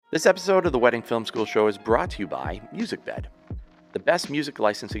This episode of the Wedding Film School Show is brought to you by MusicBed, the best music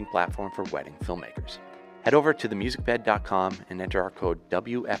licensing platform for wedding filmmakers. Head over to themusicbed.com and enter our code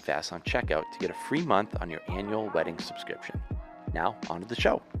WFS on checkout to get a free month on your annual wedding subscription. Now, on to the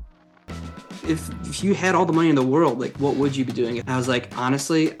show. If you had all the money in the world, like, what would you be doing? And I was like,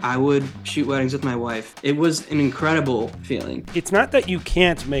 honestly, I would shoot weddings with my wife. It was an incredible feeling. It's not that you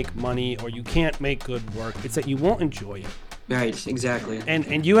can't make money or you can't make good work. It's that you won't enjoy it. Right, exactly.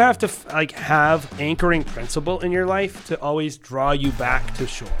 And you have to have anchoring principle in your life to always draw you back to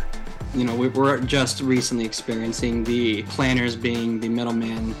shore. You know, we're just recently experiencing the planners being the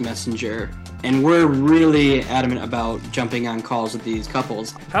middleman messenger. And we're really adamant about jumping on calls with these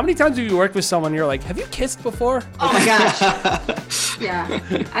couples. How many times have you worked with someone and you're like, have you kissed before? Oh my gosh. Yeah.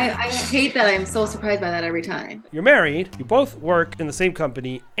 I hate that. I'm so surprised by that every time. You're married, you both work in the same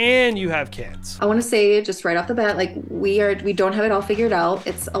company, and you have kids. I want to say just right off the bat, like we don't have it all figured out.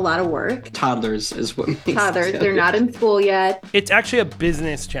 It's a lot of work. Toddlers is what makes Toddlers, they're not in school yet. It's actually a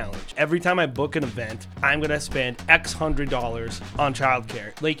business challenge. Every time I book an event, I'm going to spend X $100 on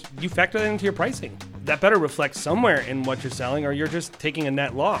childcare. Like, you factor that into your pricing. That better reflect somewhere in what you're selling, or you're just taking a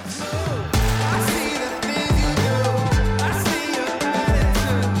net loss.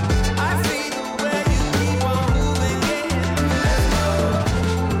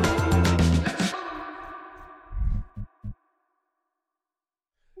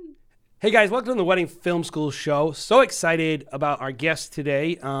 Hey guys, welcome to the Wedding Film School Show. So excited about our guests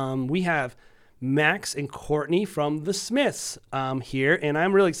today. We have Max and Courtney from The Smiths here, and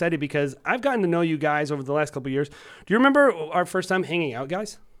I'm really excited because I've gotten to know you guys over the last couple of years. Do you remember our first time hanging out,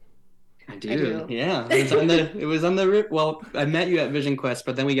 guys? I do. Yeah. It was on the well, I met you at Vision Quest,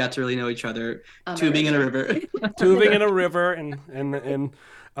 but then we got to really know each other. Tubing in a river. Tubing in a river and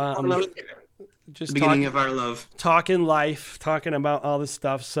just the beginning of our love. Talking life, talking about all this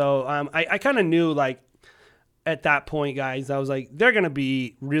stuff. So I kind of knew, like, at that point, guys, I was like, they're going to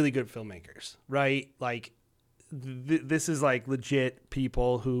be really good filmmakers, right? Like, this is like legit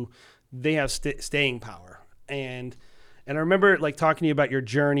people who they have staying power. And I remember, like, talking to you about your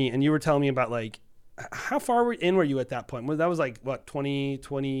journey, and you were telling me about, like, how far in were you at that point? That was like, what,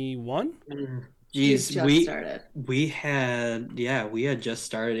 2021? Geez, we had just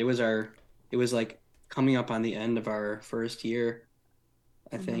started. It was like coming up on the end of our first year,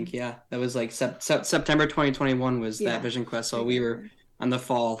 I think. Yeah, that was like September 2021 was that Vision Quest. So we were on the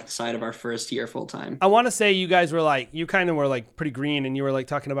fall side of our first year full time. I want to say you guys were like, you kind of were like pretty green, and you were like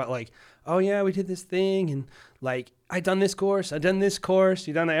talking about like, oh yeah, we did this thing, and like I've done this course, you've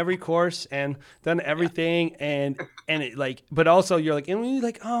done every course and done everything, and it like, but also you're like, and we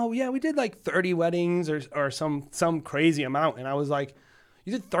like, oh yeah, we did like 30 weddings or some crazy amount, and I was like,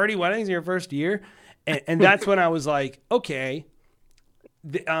 you did 30 weddings in your first year? And that's when I was like, okay,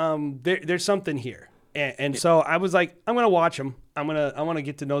 there's something here. And so I was like, I'm going to watch them. I want to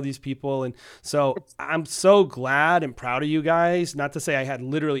get to know these people. And so I'm so glad and proud of you guys. Not to say I had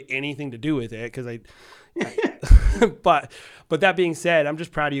literally anything to do with it, because but that being said, I'm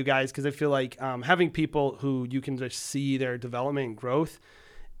just proud of you guys, because I feel like having people who you can just see their development and growth,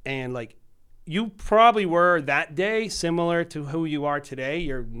 and like, you probably were that day similar to who you are today.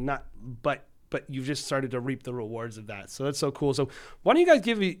 You're not, but you've just started to reap the rewards of that. So that's so cool. So why don't you guys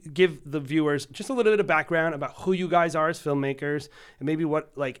give the viewers just a little bit of background about who you guys are as filmmakers, and maybe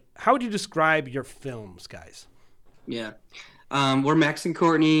how would you describe your films, guys? Yeah. We're Max and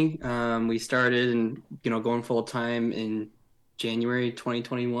Courtney. We started and, going full time in January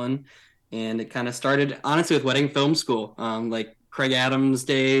 2021. And it kind of started honestly with Wedding Film School. Like Craig Adams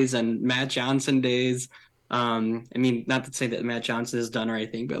days and Matt Johnson days. I mean, not to say that Matt Johnson is done or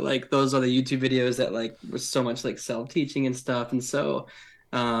anything, but like those are the YouTube videos that like were so much like self-teaching and stuff. And so,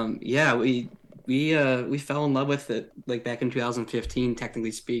 we fell in love with it like back in 2015,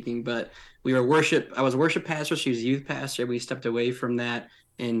 technically speaking, but I was worship pastor. She was youth pastor. We stepped away from that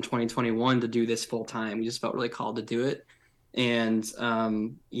in 2021 to do this full time. We just felt really called to do it. And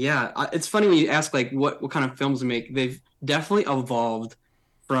it's funny when you ask like what kind of films we make. They've definitely evolved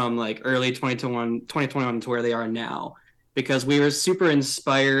from like early 2021 to where they are now, because we were super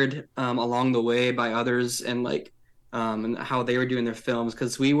inspired along the way by others and like and how they were doing their films,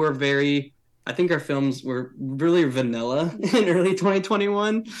 because we were I think our films were really vanilla in early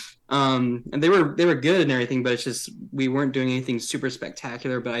 2021, and they were good and everything, but it's just we weren't doing anything super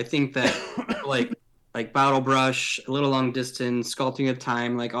spectacular. But I think that like Bottle Brush, A Little Long Distance, Sculpting of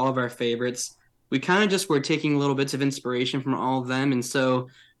Time, like all of our favorites, we kind of just were taking little bits of inspiration from all of them. And so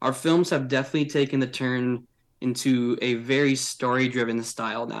our films have definitely taken the turn into a very story-driven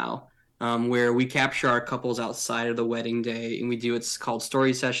style now. where we capture our couples outside of the wedding day, and it's called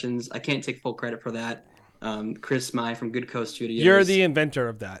Story Sessions. I can't take full credit for that. Chris Mai from Good Coast Studios. You're the inventor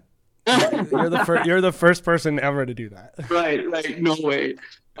of that. You're the first person ever to do that. Right. No way.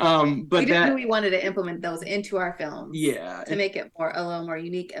 But we just knew we wanted to implement those into our films. Yeah. To make it a little more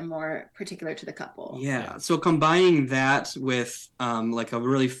unique and more particular to the couple. Yeah. So combining that with like a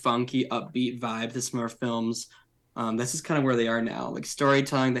really funky, upbeat vibe to some of our films, this is kind of where they are now. Like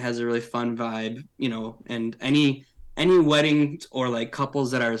storytelling that has a really fun vibe, and any wedding or like couples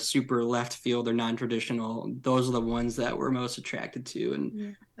that are super left field or non-traditional, those are the ones that we're most attracted to.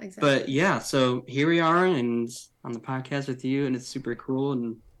 And exactly. But yeah, so here we are and on the podcast with you, and it's super cool,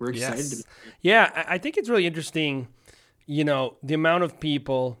 and we're excited to be here. Yeah, I think it's really interesting, the amount of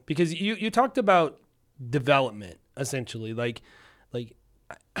people, because you talked about development essentially, like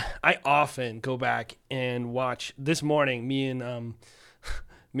I often go back and watch. This morning, me and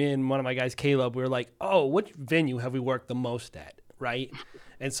one of my guys, Caleb, we were like, oh, which venue have we worked the most at, right?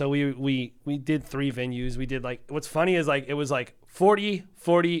 And so we did 3 venues. We did what's funny is it was 40,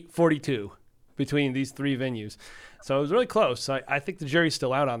 40, 42 between these 3 venues. So it was really close. So I think the jury's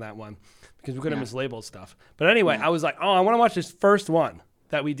still out on that one because we could have mislabeled stuff. But anyway, I was like, oh, I want to watch this first one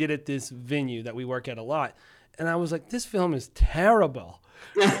that we did at this venue that we work at a lot. And I was like, this film is terrible.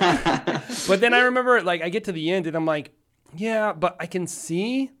 But then I remember, I get to the end and I'm like, yeah, but I can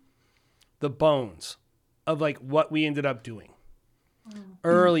see the bones of what we ended up doing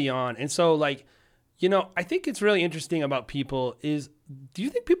early on. And so I think it's really interesting about people is, do you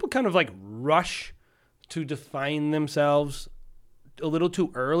think people kind of rush to define themselves a little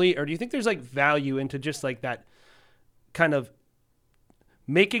too early? Or do you think there's value into just that kind of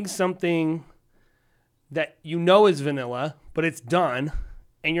making something that is vanilla, but it's done,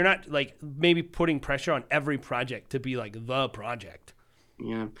 and you're not maybe putting pressure on every project to be the project?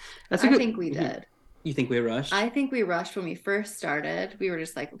 Yeah, I think we did. You think we rushed? I think we rushed when we first started. We were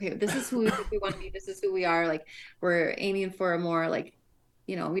just okay, this is who we think we want to be. This is who we are. We're aiming for a more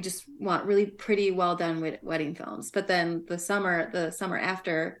we just want really pretty, well done wedding films. But then the summer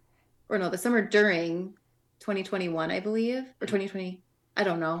during 2021, I believe, or 2020, I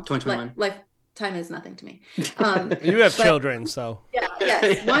don't know. 2021. Time is nothing to me. You have children, so.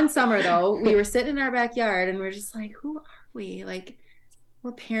 Yeah. One summer though, we were sitting in our backyard and we're just who are we?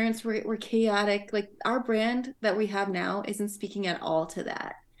 We're parents, we're chaotic. Our brand that we have now isn't speaking at all to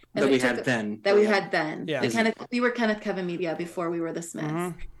that. That we had then. Yeah. We were kind of Kevin Media before we were the Smiths.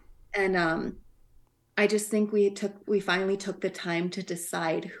 Mm-hmm. And I just think we finally took the time to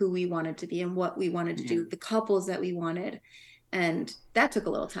decide who we wanted to be and what we wanted to do, the couples that we wanted. And that took a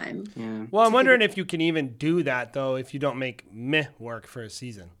little time. Yeah. Well, I'm wondering if you can even do that, though, if you don't make meh work for a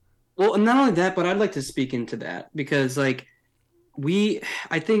season. Well, not only that, but I'd like to speak into that because,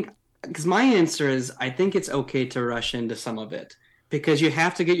 because my answer is I think it's okay to rush into some of it because you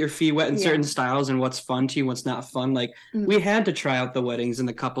have to get your feet wet in certain styles and what's fun to you, what's not fun. We had to try out the weddings and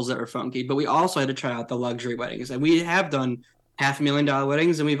the couples that were funky, but we also had to try out the luxury weddings. And we have done $500,000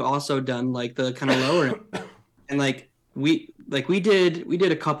 weddings, and we've also done the kind of lower end. And we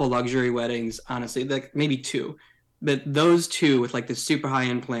did a couple luxury weddings, honestly, maybe 2, but those 2 with the super high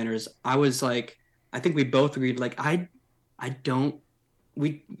end planners, I was I think we both agreed,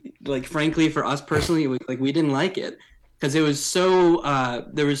 frankly, for us personally, we didn't like it because it was so,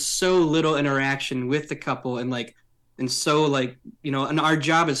 there was so little interaction with the couple and and our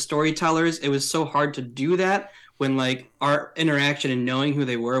job as storytellers, it was so hard to do that when our interaction and knowing who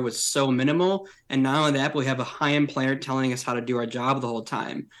they were was so minimal. And not only that, but we have a high-end planner telling us how to do our job the whole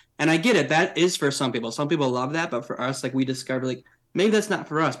time. And I get it. That is for some people. Some people love that. But for us, we discovered maybe that's not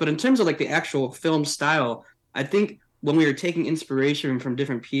for us. But in terms of the actual film style, I think when we were taking inspiration from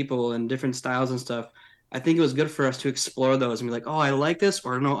different people and different styles and stuff, I think it was good for us to explore those and be oh, I like this,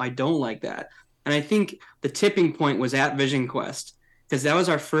 or no, I don't like that. And I think the tipping point was at Vision Quest, because that was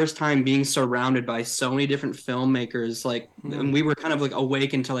our first time being surrounded by so many different filmmakers, and we were kind of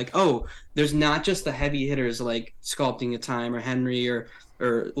awakened to oh, there's not just the heavy hitters Sculpting a Time or Henry or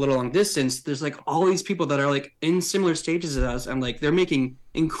Little Long Distance. There's all these people that are in similar stages as us, and they're making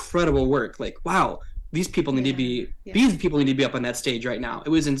incredible work. Wow, these people need to be these people need to be up on that stage right now. It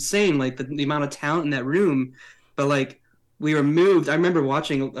was insane, the amount of talent in that room. But we were moved. I remember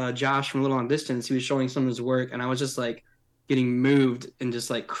watching Josh from Little Long Distance. He was showing some of his work, and I was just getting moved and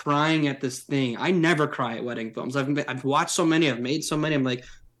just crying at this thing. I never cry at wedding films. I've watched so many, I've made so many. I'm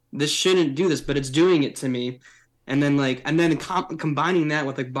this shouldn't do this, but it's doing it to me. And then combining that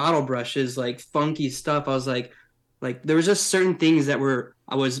with bottle brushes, funky stuff. I was there was just certain things that we were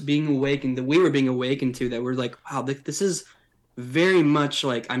being awakened to that were wow, this is very much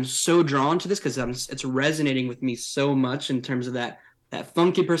like I'm so drawn to this because it's resonating with me so much in terms of that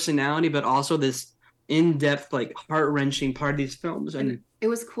funky personality, but also this in-depth, like heart-wrenching part of these films. And it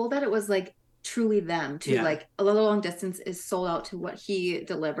was cool that it was like truly them too. Yeah. Like A Little Long Distance is sold out to what he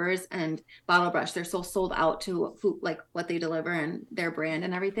delivers, and Bottle Brush, they're so sold out to who, like what they deliver and their brand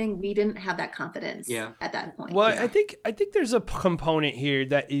and everything. We didn't have that confidence at that point. Well, I think there's a component here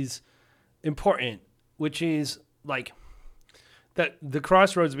that is important, which is like that the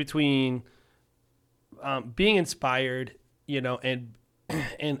crossroads between being inspired,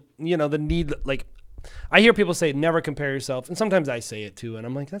 and the need, like, I hear people say never compare yourself, and sometimes I say it too, and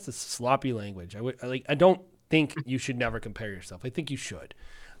I'm like, that's a sloppy language. I don't think you should never compare yourself. I think you should.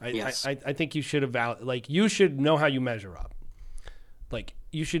 I think you should you should know how you measure up. Like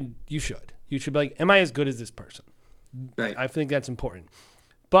you should be like, am I as good as this person? Right. I think that's important,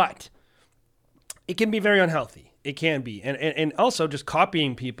 but it can be very unhealthy. It can be, and also just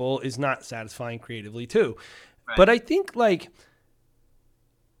copying people is not satisfying creatively too. Right. But I think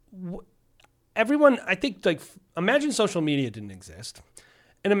everyone, I think imagine social media didn't exist,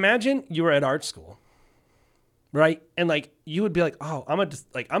 and imagine you were at art school, right? And you would be like, oh, I'm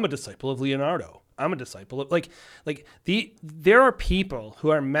a disciple of Leonardo. I'm a disciple of there are people who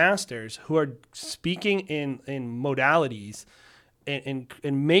are masters who are speaking in modalities and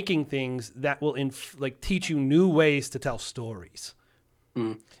making things that will teach you new ways to tell stories.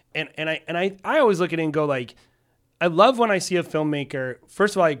 And I always look at it and go I love when I see a filmmaker.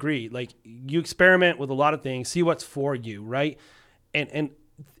 First of all, I agree. You experiment with a lot of things, see what's for you, right? And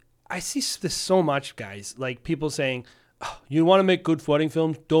I see this so much, guys. People saying, oh, "You want to make good wedding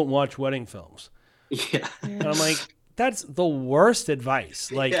films? Don't watch wedding films." Yeah. And I'm like, that's the worst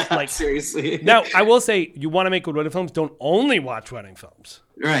advice. Seriously. Now, I will say, you want to make good wedding films? Don't only watch wedding films.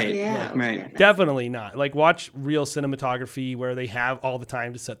 Right. Yeah. Right. Yeah. Definitely not. Watch real cinematography where they have all the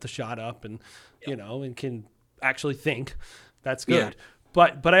time to set the shot up and and can actually think. That's good.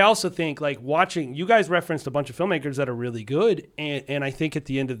 Yeah. But I also think watching, you guys referenced a bunch of filmmakers that are really good, and I think at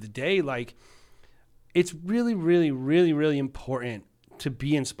the end of the day, it's really, really, really, really important to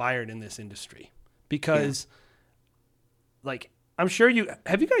be inspired in this industry, because I'm sure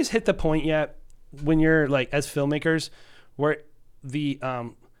have you guys hit the point yet when you're as filmmakers where the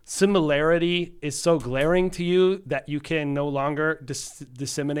similarity is so glaring to you that you can no longer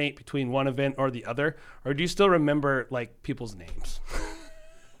disseminate between one event or the other? Or do you still remember people's names?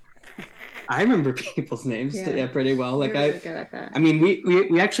 I remember people's names pretty well. You're really good at that. I mean,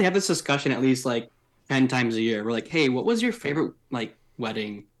 we actually have this discussion at least 10 times a year. We're like, hey, what was your favorite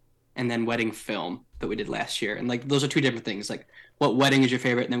wedding and then wedding film that we did last year? And those are two different things. What wedding is your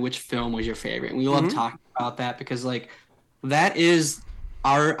favorite and then which film was your favorite? And we love talking about that because that is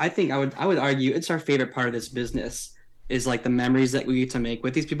I think I would argue it's our favorite part of this business is the memories that we get to make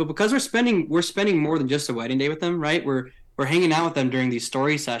with these people, because we're spending more than just a wedding day with them, right? We're hanging out with them during these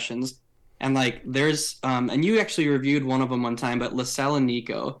story sessions. And there's and you actually reviewed one of them one time, but LaSalle and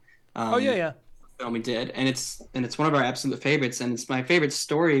Nico. Film we did, and it's one of our absolute favorites, and it's my favorite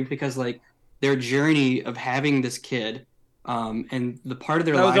story because their journey of having this kid, and the part of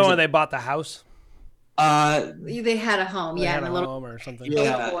their lives. That was the one where they bought the house. They had a home, they had a little home or something.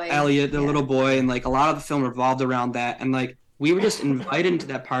 Yeah, Elliot, the little boy, and a lot of the film revolved around that, and we were just invited into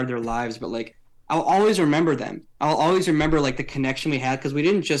that part of their lives, but I'll always remember them. I'll always remember the connection we had, because we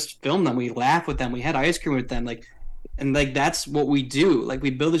didn't just film them. We laughed with them. We had ice cream with them. And that's what we do. We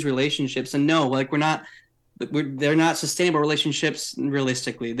build these relationships. And no, they're not sustainable relationships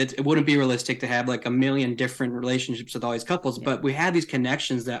realistically. That it wouldn't be realistic to have a million different relationships with all these couples. Yeah. But we have these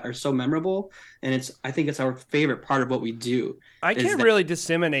connections that are so memorable. And I think it's our favorite part of what we do. I can't really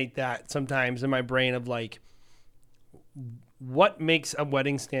disseminate that sometimes in my brain of what makes a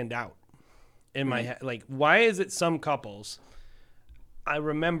wedding stand out. In my head, why is it some couples I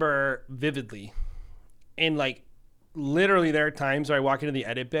remember vividly, and literally there are times where I walk into the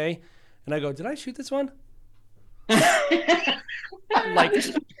edit bay and I go, did I shoot this one? It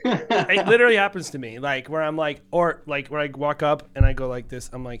literally happens to me, where I'm or where I walk up and I go this,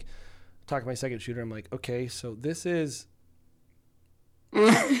 I'm talking to my second shooter, I'm okay, so this is and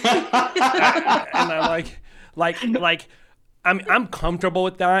I'm I'm comfortable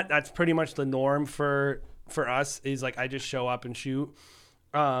with that. That's pretty much the norm for us, is I just show up and shoot.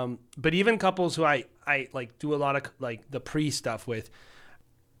 But even couples who I do a lot of the pre stuff with,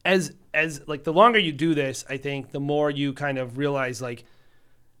 as the longer you do this, I think the more you kind of realize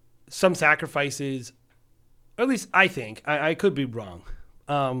some sacrifices, or at least I think, I could be wrong.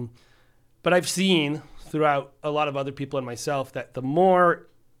 But I've seen throughout a lot of other people and myself that the more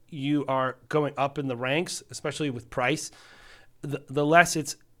you are going up in the ranks, especially with price, the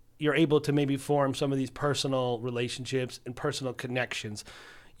less you're able to maybe form some of these personal relationships and personal connections.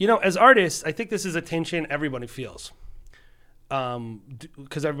 As artists, I think this is a tension everybody feels.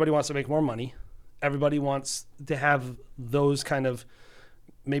 Because everybody wants to make more money. Everybody wants to have those kind of,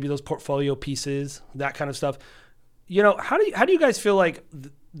 maybe those portfolio pieces, that kind of stuff. How do you guys feel like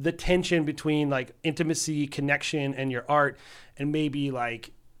the tension between like intimacy, connection, and your art, and maybe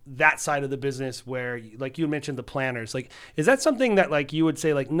like that side of the business where, like you mentioned, the planners, like, is that something that like you would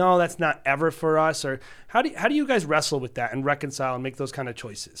say like, no, that's not ever for us? Or how do you guys wrestle with that and reconcile and make those kind of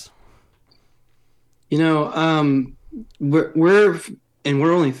choices? We're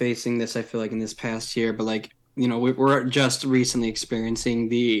only facing this, I feel like, in this past year, but like, we're just recently experiencing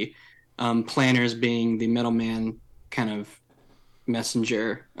the planners being the middleman kind of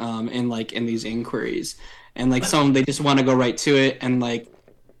messenger in these inquiries, and like they just want to go right to it, and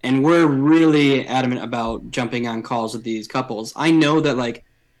we're really adamant about jumping on calls with these couples. I know that like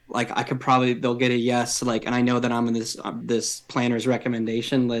I could they'll get a yes, like, and I know that I'm in this planner's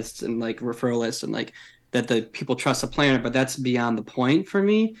recommendation list and like referral list, and like that the people trust the planner, but that's beyond the point for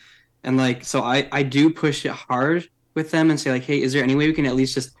me. And like, so I do push it hard with them and say like, hey, is there any way we can at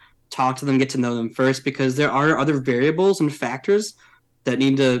least just talk to them, get to know them first? Because there are other variables and factors that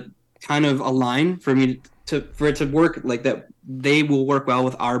need to kind of align for it to work, like that they will work well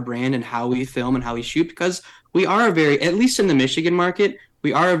with our brand and how we film and how we shoot, because we are at least in the Michigan market,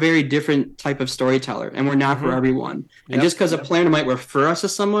 we are a very different type of storyteller, and we're not for everyone. And just because a planner might refer us to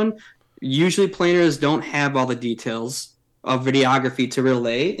someone, usually planners don't have all the details of videography to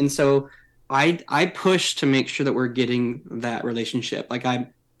relay. And so I push to make sure that we're getting that relationship. Like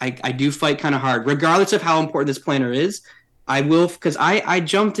I do fight kind of hard, regardless of how important this planner is. I will, because I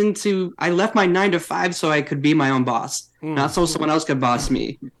left my 9 to 5 so I could be my own boss, not so someone else could boss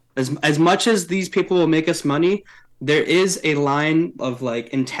me. As much as these people will make us money, there is a line of like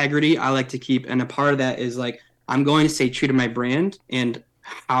integrity I like to keep. And a part of that is like, I'm going to stay true to my brand and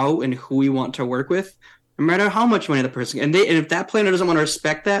how and who we want to work with, no matter how much money the person. And if that planner doesn't want to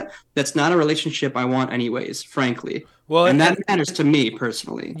respect that, that's not a relationship I want anyways, frankly. Well, and that matters to me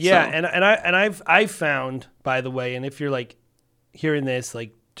personally. Yeah. So. And I've found, by the way, and if you're like hearing this,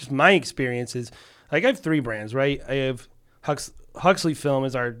 like just my experience is like, I have 3 brands, right? I have Huxley Film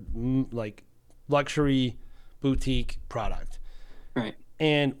is our like luxury boutique product. Right.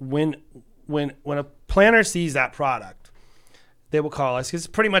 And when a planner sees that product, they will call us. It's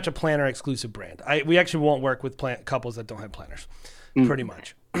pretty much a planner exclusive brand. We actually won't work with couples that don't have planners, pretty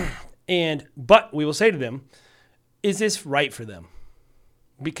much. But we will say to them, is this right for them?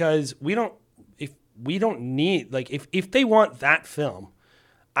 Because we don't need, like, if they want that film,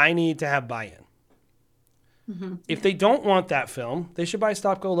 I need to have buy-in. Mm-hmm. If they don't want that film, they should buy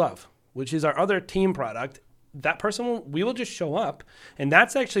Stop Go Love, which is our other team product. That person we will just show up. And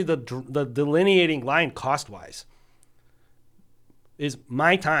that's actually the delineating line cost-wise. Is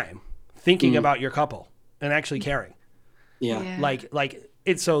my time thinking about your couple and actually caring. Yeah. Like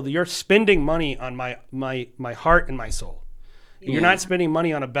it's, so you're spending money on my heart and my soul. Yeah. You're not spending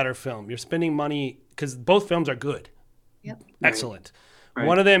money on a better film. You're spending money because both films are good. Yep. Excellent. Right.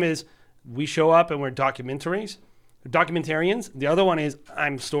 One of them is we show up and we're documentarians. The other one is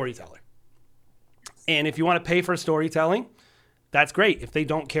I'm storyteller. And if you want to pay for storytelling, that's great. If they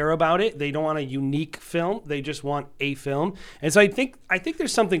don't care about it, they don't want a unique film. They just want a film. And so I think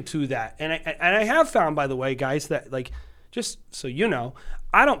there's something to that. And I have found, by the way, guys, that like, just so you know,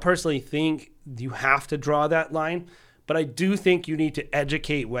 I don't personally think you have to draw that line, but I do think you need to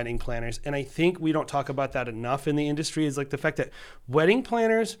educate wedding planners. And I think we don't talk about that enough in the industry, is like the fact that wedding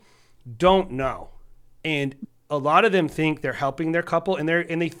planners don't know. And a lot of them think they're helping their couple, and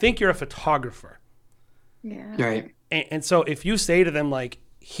they think you're a photographer. Yeah. Right. And so if you say to them, like,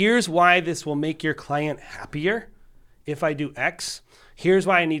 here's why this will make your client happier if I do X, here's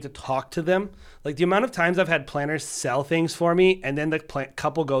why I need to talk to them. Like, the amount of times I've had planners sell things for me, and then the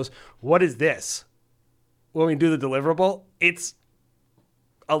couple goes, what is this? When we do the deliverable, it's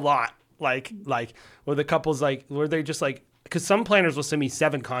a lot. Like, where the couple's like, where they just like, because some planners will send me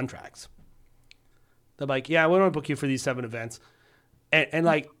 7 contracts. They're like, yeah, we don't book you for these 7 events. And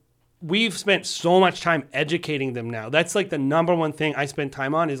like, we've spent so much time educating them now. That's like the number one thing I spend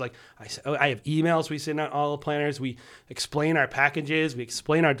time on is like, I have emails we send out all the planners. We explain our packages. We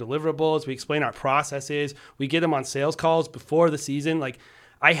explain our deliverables. We explain our processes. We get them on sales calls before the season. Like,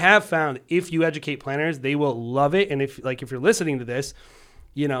 I have found if you educate planners, they will love it. And if you're listening to this,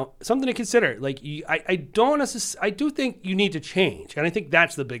 you know, something to consider. Like, I do think you need to change. And I think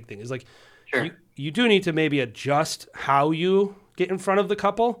that's the big thing is like, sure. you do need to maybe adjust how you get in front of the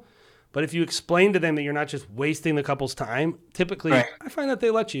couple. But if you explain to them that you're not just wasting the couple's time, typically I find that they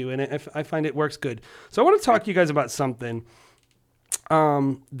let you, and I find it works good. So I want to talk to you guys about something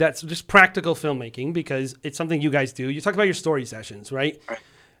that's just practical filmmaking, because it's something you guys do. You talk about your story sessions, right?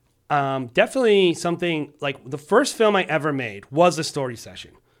 Definitely something like the first film I ever made was a story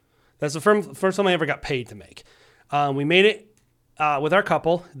session. That's the first film I ever got paid to make. We made it with our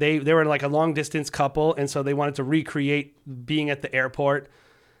couple. They were like a long distance couple, and so they wanted to recreate being at the airport.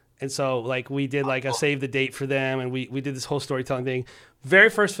 And so like we did like a save the date for them, and we did this whole storytelling thing. Very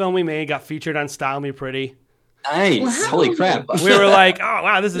first film we made, got featured on Style Me Pretty. Nice. Wow. Holy crap. We were like, oh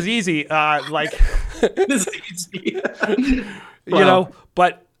wow, this is easy. This is easy. You know,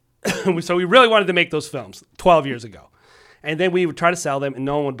 but so we really wanted to make those films 12 years ago. And then we would try to sell them and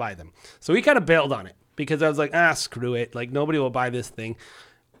no one would buy them. So we kind of bailed on it because I was like, screw it. Like nobody will buy this thing.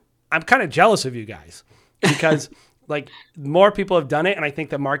 I'm kind of jealous of you guys because like more people have done it, and I think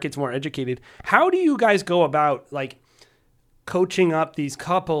the market's more educated. How do you guys go about like coaching up these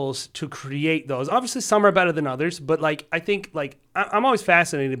couples to create those? Obviously some are better than others, but like I think like I'm always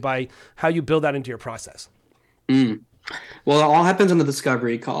fascinated by how you build that into your process. Well, it all happens on the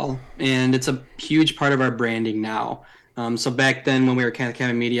discovery call, and it's a huge part of our branding now. So back then when we were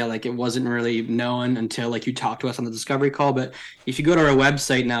Academy Media, like it wasn't really known until like you talked to us on the discovery call. But if you go to our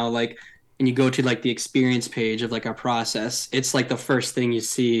website now, like, and you go to like the experience page of like our process, it's like the first thing you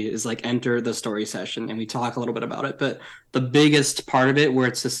see is like enter the story session, and we talk a little bit about it. But the biggest part of it where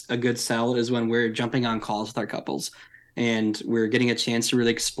it's just a good sell is when we're jumping on calls with our couples and we're getting a chance to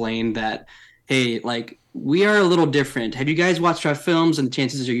really explain that, hey, like we are a little different. Have you guys watched our films? And the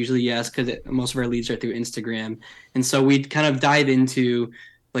chances are usually yes, because most of our leads are through Instagram. And so we kind of dive into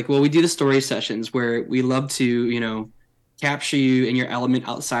like, well, we do the story sessions where we love to, you know, capture you in your element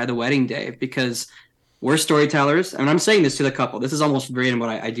outside the wedding day, because we're storytellers. And I'm saying this to the couple. This is almost verbatim what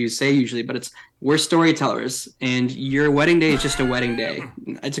I do say usually, but we're storytellers, and your wedding day is just a wedding day.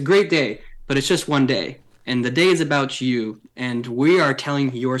 It's a great day, but it's just one day. And the day is about you, and we are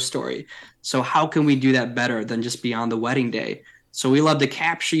telling your story. So how can we do that better than just be on the wedding day? So we love to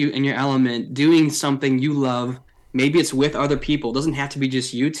capture you in your element, doing something you love. Maybe it's with other people. It doesn't have to be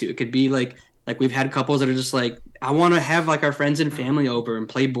just you two. It could be like we've had couples that are just like, I want to have like our friends and family over and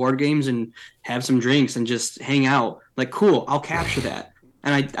play board games and have some drinks and just hang out. Like, cool, I'll capture that.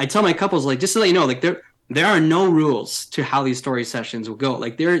 And I tell my couples, like, just to let you know, like there are no rules to how these story sessions will go.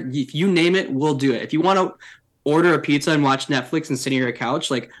 Like if you name it, we'll do it. If you want to order a pizza and watch Netflix and sit on your couch,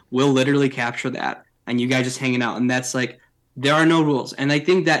 like we'll literally capture that, and you guys just hanging out. And that's like, there are no rules. And I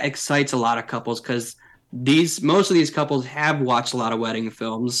think that excites a lot of couples, because most of these couples have watched a lot of wedding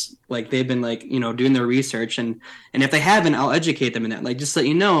films. Like they've been like, you know, doing their research, and if they haven't, I'll educate them in that. Like, just let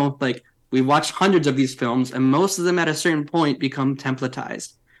you know, like we've watched hundreds of these films, and most of them at a certain point become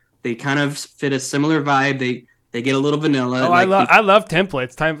templatized. They kind of fit a similar vibe. They get a little vanilla. Oh, like, I love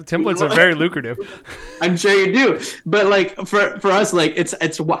templates. Templates are very lucrative. I'm sure you do. But like for us, like it's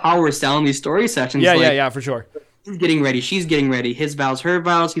how we're selling these story sessions. Yeah, for sure. He's getting ready. She's getting ready. His vows, her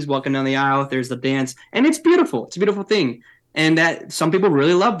vows. He's walking down the aisle. There's the dance, and it's beautiful. It's a beautiful thing, and that some people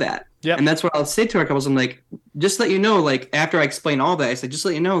really love that. Yeah. And that's what I'll say to our couples. I'm like, just let you know. Like after I explain all that, I said, just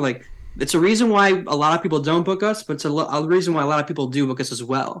let you know. Like it's a reason why a lot of people don't book us, but it's a reason why a lot of people do book us as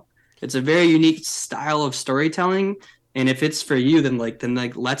well. It's a very unique style of storytelling, and if it's for you, then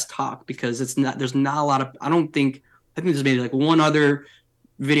let's talk, because there's not a lot of, I think there's maybe like one other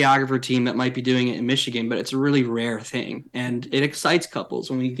videographer team that might be doing it in Michigan, but it's a really rare thing, and it excites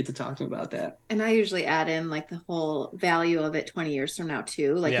couples when we get to talk to them about that. And I usually add in like the whole value of it 20 years from now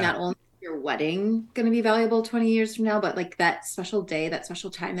too. Like not only is your wedding going to be valuable 20 years from now, but like that special day, that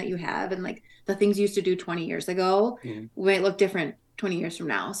special time that you have, and like the things you used to do 20 years ago might look different 20 years from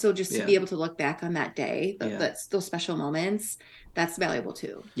now. So just to be able to look back on that day, that's those special moments, that's valuable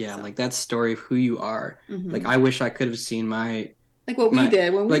too. Yeah, so. Like that story of who you are. Mm-hmm. Like I wish I could have seen we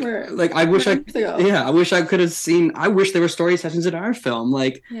did when we were like I wish I could have seen. I wish there were story sessions in our film.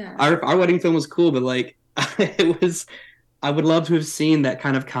 Like our wedding film was cool, but like it was, I would love to have seen that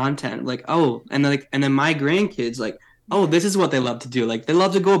kind of content. Like, oh, and then my grandkids, like, oh, this is what they love to do. Like they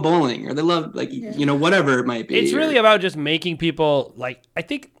love to go bowling, or they love you know, whatever it might be. It's really about just making people like, I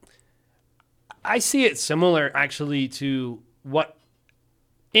think I see it similar actually to what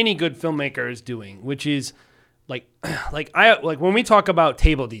any good filmmaker is doing, which is like when we talk about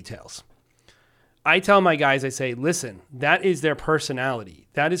table details, I tell my guys, I say, listen, that is their personality.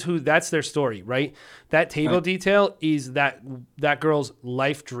 That's their story, right? That table detail is that girl's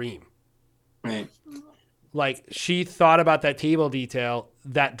life dream. Right. Like she thought about that table detail,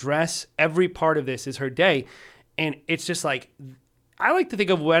 that dress, every part of this is her day. And it's just like, I like to think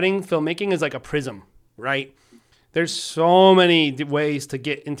of wedding filmmaking as like a prism, right? There's so many ways to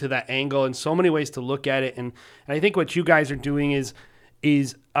get into that angle and so many ways to look at it. And I think what you guys are doing is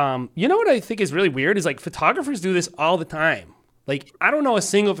you know what I think is really weird is like photographers do this all the time. Like I don't know a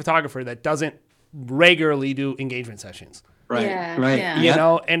single photographer that doesn't regularly do engagement sessions. Right. Yeah, Right. yeah. You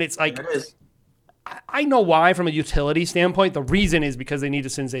know, and it's like, There it is. I know why from a utility standpoint. The reason is because they need to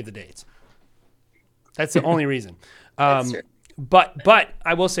save the dates. That's the only reason. That's true. But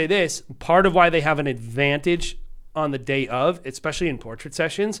I will say this, part of why they have an advantage on the day of, especially in portrait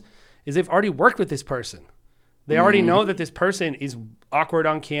sessions, is they've already worked with this person. They already know that this person is awkward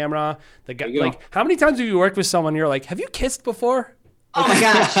on camera. The guy, like, how many times have you worked with someone and you're like, have you kissed before? Oh my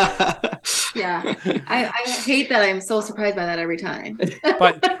gosh. Yeah. I hate that. I'm so surprised by that every time.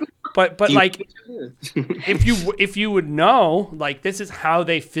 But like, if you would know, like, this is how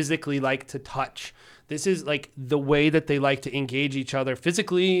they physically like to touch. This is like the way that they like to engage each other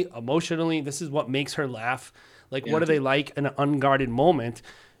physically, emotionally. This is what makes her laugh. Like, what do they like in an unguarded moment?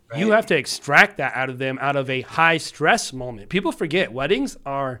 Right. You have to extract that out of them, out of a high stress moment. People forget weddings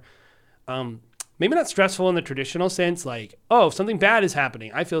are maybe not stressful in the traditional sense. Like, oh, if something bad is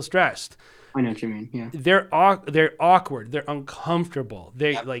happening, I feel stressed. I know what you mean. Yeah. They're awkward. They're uncomfortable.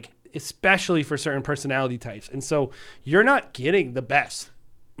 They like, especially for certain personality types. And so you're not getting the best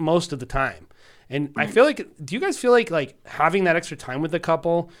most of the time. And I feel like, do you guys feel like having that extra time with the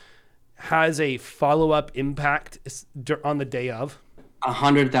couple has a follow-up impact on the day of?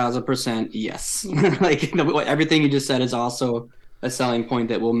 100,000% yes. Like everything you just said is also a selling point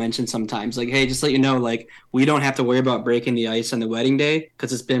that we'll mention sometimes. Like, hey, just let you know, like, we don't have to worry about breaking the ice on the wedding day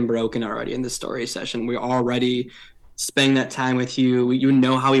because it's been broken already in the story session. We're already spending that time with you. You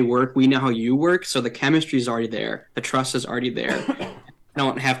know how we work. We know how you work. So the chemistry is already there. The trust is already there. I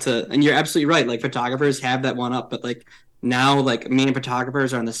don't have to, and you're absolutely right. Like photographers have that one up, but like now, like me and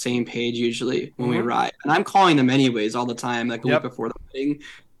photographers are on the same page usually when we arrive. And I'm calling them anyways all the time, like a week before the wedding.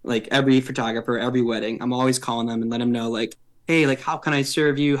 Like every photographer, every wedding, I'm always calling them and let them know, like, hey, like, how can I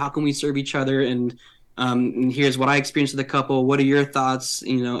serve you? How can we serve each other? And here's what I experienced with the couple. What are your thoughts?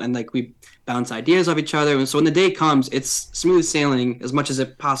 You know, and like we bounce ideas off each other. And so when the day comes, it's smooth sailing as much as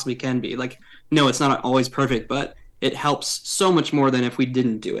it possibly can be. Like, no, it's not always perfect, but it helps so much more than if we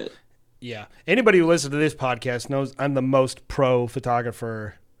didn't do it. Yeah. Anybody who listens to this podcast knows I'm the most pro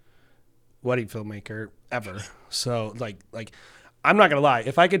photographer, wedding filmmaker ever. So like I'm not gonna lie.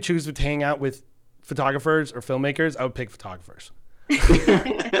 If I could choose to hang out with photographers or filmmakers, I would pick photographers.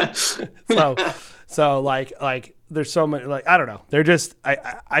 so like there's so many, like, I don't know. They're just,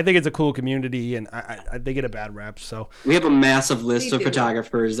 I think it's a cool community and they get a bad rep. So we have a massive list of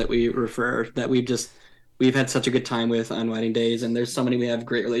photographers that we refer that we've had such a good time with on wedding days, and there's so many we have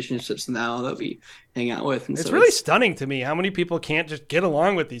great relationships now that we hang out with. And it's really stunning to me how many people can't just get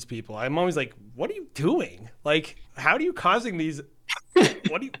along with these people. I'm always like, what are you doing? Like, how are you causing these?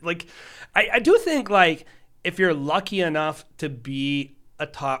 What do you like? I do think, like, if you're lucky enough to be a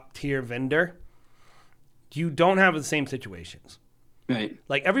top tier vendor, you don't have the same situations. Right.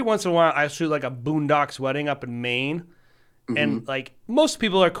 Like every once in a while, I shoot like a Boondocks wedding up in Maine, and like most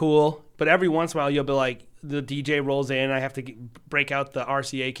people are cool, but every once in a while you'll be like, the DJ rolls in, I have to break out the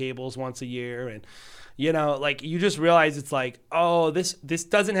RCA cables once a year, and you know, like you just realize it's like, oh, this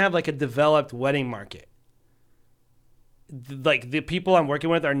doesn't have like a developed wedding market. Like the people I'm working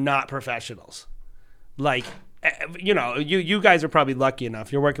with are not professionals. Like, you know, you guys are probably lucky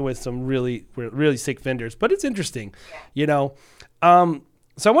enough. You're working with some really, really sick vendors, but it's interesting, you know. So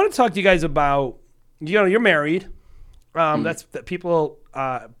I want to talk to you guys about, you know, you're married. That's that people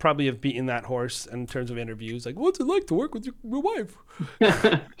probably have beaten that horse in terms of interviews. Like, what's it like to work with your wife?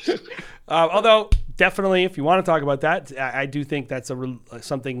 Although definitely, if you want to talk about that, I do think that's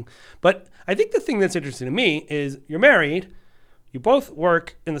something. But I think the thing that's interesting to me is you're married, you both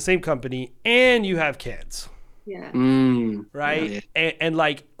work in the same company, and you have kids. Yeah. Right. Yeah. And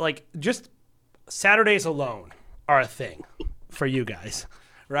like just Saturdays alone are a thing for you guys,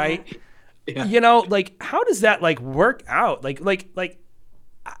 right? Yeah. You know, like, how does that like work out? Like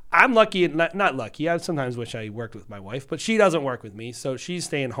I'm lucky, not lucky. I sometimes wish I worked with my wife, but she doesn't work with me, so she's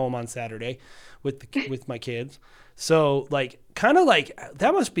staying home on Saturday with my kids. So like, kind of like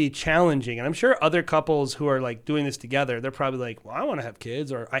that must be challenging. And I'm sure other couples who are like doing this together, they're probably like, well, I want to have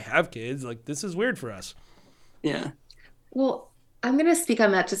kids, or I have kids. Like, this is weird for us. Yeah. Well, I'm going to speak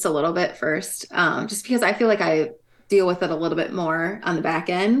on that just a little bit first, just because I feel like I deal with it a little bit more on the back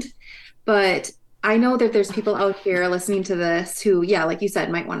end. But I know that there's people out here listening to this who, yeah, like you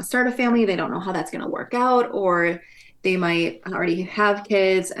said, might want to start a family. They don't know how that's going to work out, or they might already have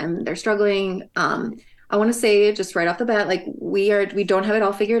kids and they're struggling. I want to say just right off the bat, like, we don't have it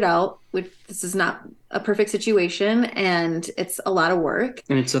all figured out. This is not a perfect situation, and it's a lot of work.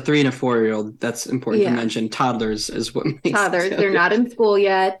 And it's a 3 and a 4-year-old. That's important to mention. Toddlers is what makes toddlers. They're not in school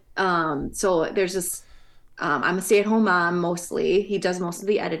yet. So there's this. I'm a stay-at-home mom mostly. He does most of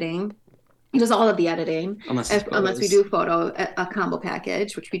the editing. He does all of the editing, unless we do a combo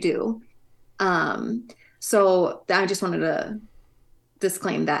package, which we do. So I just wanted to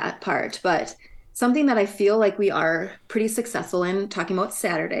disclaim that part, but something that I feel like we are pretty successful in talking about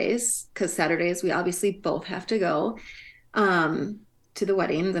Saturdays, because Saturdays we obviously both have to go to the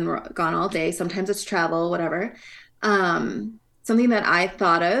weddings and we're gone all day. Sometimes it's travel, whatever. Something that I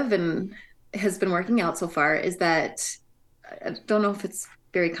thought of and has been working out so far is that, I don't know if it's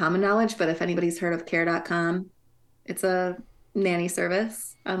very common knowledge, but if anybody's heard of care.com, it's a nanny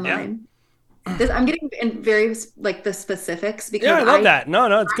service online. Yeah. I'm getting in very like the specifics because I love that.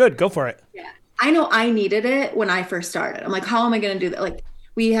 No, it's good. Go for it. Yeah. I know I needed it when I first started. I'm like, how am I going to do that? Like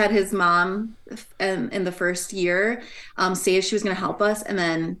we had his mom in the first year say she was going to help us and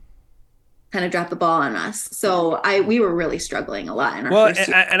then kind of drop the ball on us. So we were really struggling a lot in our first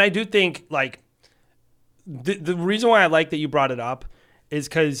year. And I do think like the reason why I like that you brought it up is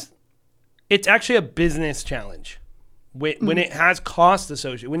because it's actually a business challenge. When it has costs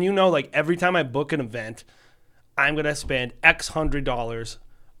associated, when you know, like every time I book an event, I'm going to spend X $100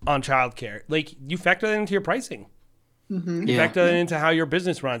 on childcare. Like you factor that into your pricing. Mm-hmm. You factor that into how your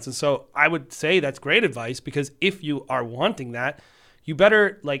business runs. And so I would say that's great advice because if you are wanting that, you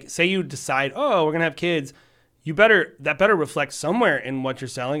better like say you decide, oh, we're going to have kids. That better reflect somewhere in what you're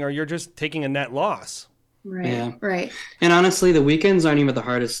selling or you're just taking a net loss. Right. Yeah. Right. And honestly, the weekends weren't even the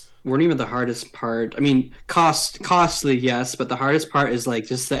hardest part. I mean, costly, yes, but the hardest part is like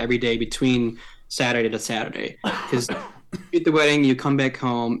just the everyday between Saturday to Saturday. Because at the wedding, you come back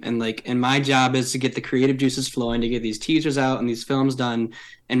home and my job is to get the creative juices flowing, to get these teasers out and these films done.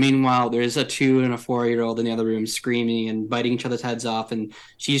 And meanwhile, there's a 2 and a 4-year-old in the other room screaming and biting each other's heads off. And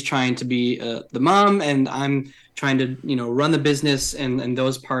she's trying to be the mom, and I'm trying to, run the business and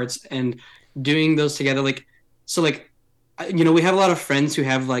those parts and doing those together. We have a lot of friends who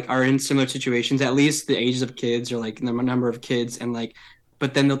are in similar situations, at least the ages of kids or like the number of kids. And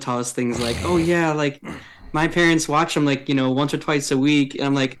but then they'll tell us things like, oh yeah, like my parents watch them once or twice a week. And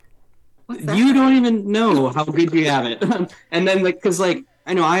I'm like, you don't even know how good you have it. And then cause I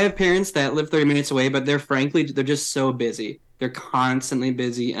know I have parents that live 30 minutes away, but they're just so busy. They're constantly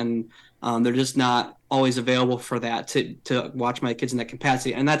busy and they're just not always available for that to watch my kids in that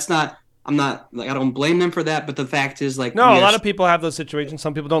capacity. And I don't blame them for that, but the fact is a lot of people have those situations.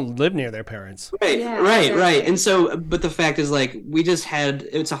 Some people don't live near their parents. Right, yeah, right. And so, but the fact is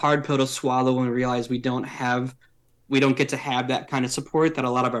it's a hard pill to swallow when we realize we don't get to have that kind of support that a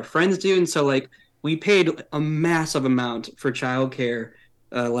lot of our friends do. And so we paid a massive amount for childcare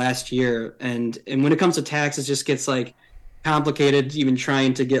last year. And when it comes to tax, it just gets complicated, even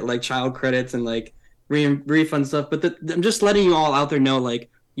trying to get child credits and refund stuff. But I'm just letting you all out there know,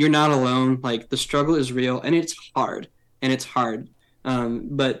 you're not alone. The struggle is real and it's hard.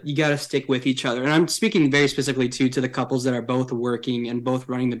 But you got to stick with each other. And I'm speaking very specifically to the couples that are both working and both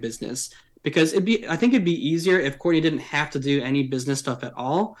running the business, because I think it'd be easier if Courtney didn't have to do any business stuff at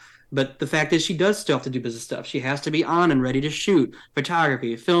all. But the fact is she does still have to do business stuff. She has to be on and ready to shoot,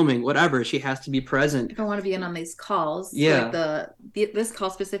 photography, filming, whatever. She has to be present. If I want to be in on these calls, this call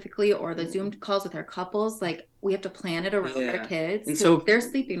specifically, or the Zoom calls with our couples, we have to plan it around our kids. And so they're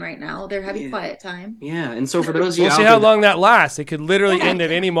sleeping right now. They're having quiet time. Yeah. And so for those of you we'll see how long that lasts. It could literally end at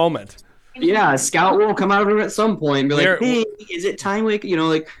any moment. Yeah. Scout will come out of it at some point and be like, hey, is it time?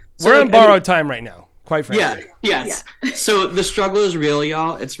 We're on borrowed time right now. Quite frankly. Yeah, yes. Yeah. So the struggle is real,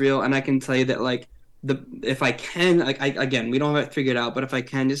 y'all. It's real. And I can tell you that if I can, again, we don't have it figured out, but if I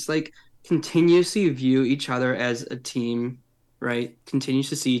can just continuously view each other as a team, right? Continues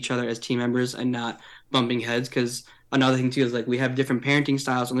to see each other as team members and not bumping heads. Because another thing too is we have different parenting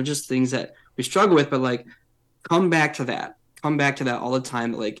styles and they're just things that we struggle with, but come back to that all the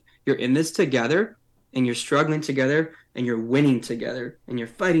time. You're in this together and you're struggling together and you're winning together and you're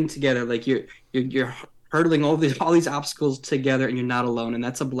fighting together. You're hurdling all these obstacles together and you're not alone. And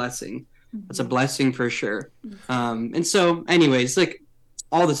that's a blessing. Mm-hmm. That's a blessing for sure. Mm-hmm. And so anyways,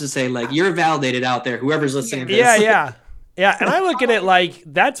 all this to say, you're validated out there, whoever's listening to this. Yeah. And I look at it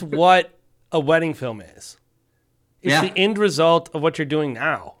that's what a wedding film is. It's the end result of what you're doing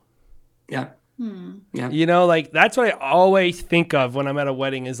now. Yeah. Yeah. That's what I always think of when I'm at a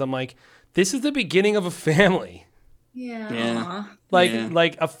wedding is I'm like, this is the beginning of a family. Yeah.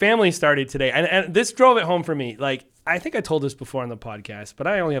 A family started today. And this drove it home for me. I think I told this before on the podcast, but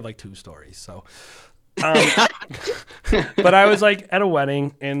I only have 2 stories. So But I was like at a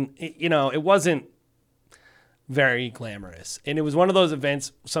wedding, and it wasn't very glamorous. And it was one of those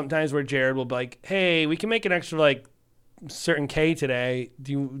events sometimes where Jared will be like, "Hey, we can make an extra like certain K today.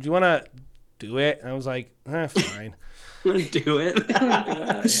 Do you want to do it?" And I was like, fine. Do it.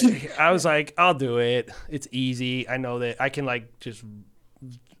 I was like, I'll do it. It's easy. I know that I can like just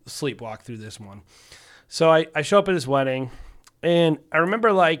sleepwalk through this one. So I show up at his wedding, and I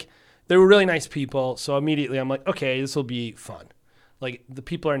remember like they were really nice people. So immediately I'm like, okay, this will be fun. Like the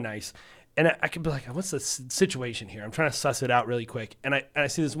people are nice. And I could be like, what's the situation here? I'm trying to suss it out really quick. And I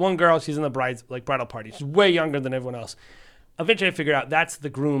see this one girl, she's in the bridal party. She's way younger than everyone else. Eventually I figured out that's the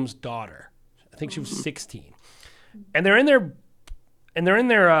groom's daughter. I think she was 16. And they're in there,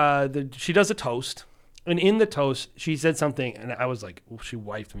 she does a toast. And in the toast, she said something, and I was like, she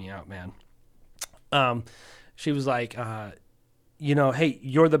wiped me out, man. She was like, hey,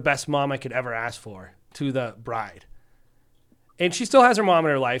 you're the best mom I could ever ask for, to the bride. And she still has her mom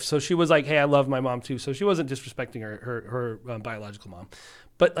in her life, so she was like, hey, I love my mom too. So she wasn't disrespecting her biological mom.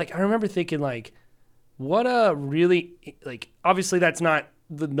 But like, I remember thinking like, what a really, like, obviously that's not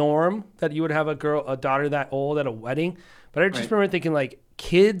the norm that you would have a daughter that old at a wedding. But I just remember thinking like,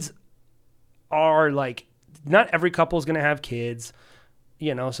 kids are like, not every couple is going to have kids,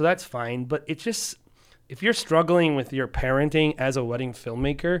 so that's fine. But it's just, if you're struggling with your parenting as a wedding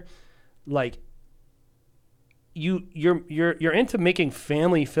filmmaker, like, you're into making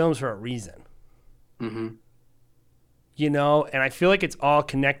family films for a reason. Mm-hmm. And I feel like it's all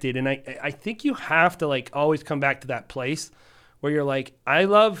connected. And I think you have to like always come back to that place where you're like, I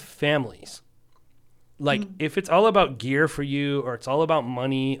love families. Like if it's all about gear for you, or it's all about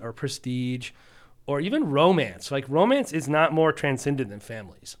money or prestige, or even romance, like romance is not more transcendent than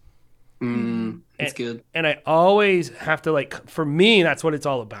families. That's good. And I always have to like, for me, that's what it's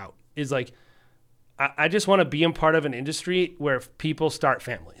all about, is like, I just want to be a part of an industry where people start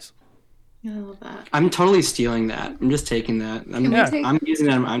families. I love that. I'm totally stealing that. I'm just taking that. I'm using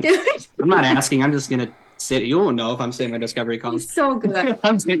that. I'm not asking. I'm just going to sit. You won't know if I'm saying my discovery calls. So good.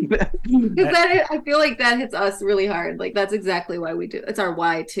 I'm saying that. Because I feel like that hits us really hard. Like that's exactly why we do. It's our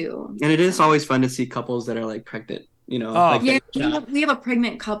why too. And it is always fun to see couples that are like pregnant. We have a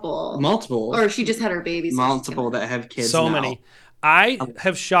pregnant couple. Multiple. Or she just had her baby. Multiple that have kids. So now. many. I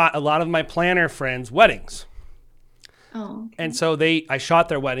have shot a lot of my planner friends' weddings. Oh. Okay. And so I shot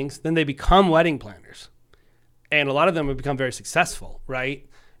their weddings, then they become wedding planners. And a lot of them have become very successful, right?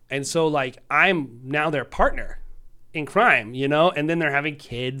 And so like I'm now their partner in crime, and then they're having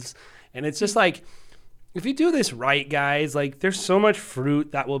kids. And it's just like, if you do this right, guys, like there's so much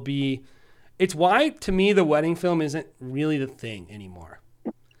fruit that will be, it's why to me the wedding film isn't really the thing anymore.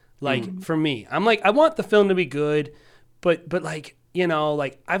 Like for me, I'm like, I want the film to be good. But like,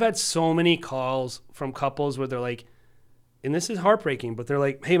 like I've had so many calls from couples where they're like, and this is heartbreaking, but they're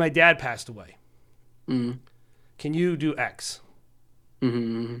like, hey, my dad passed away. Can you do X?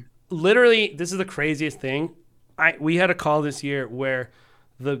 Literally, this is the craziest thing. We had a call this year where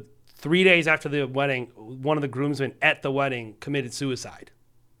the 3 days after the wedding, one of the groomsmen at the wedding committed suicide.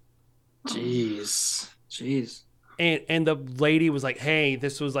 Jeez. And the lady was like, hey,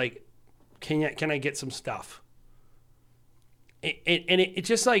 this was like, can I get some stuff? It's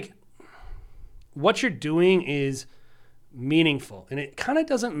just like what you're doing is meaningful, and it kind of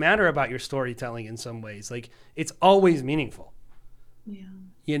doesn't matter about your storytelling in some ways. Like it's always meaningful, and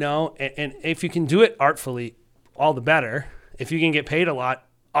if you can do it artfully, all the better. If you can get paid a lot,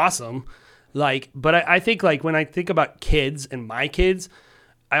 awesome. Like, but I think like when I think about kids and my kids,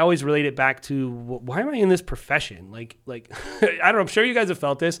 I always relate it back to why am I in this profession? Like I don't know. I'm sure you guys have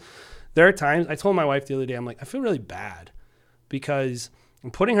felt this. There are times I told my wife the other day, I'm like, I feel really bad. Because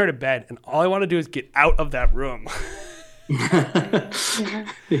I'm putting her to bed and all I want to do is get out of that room.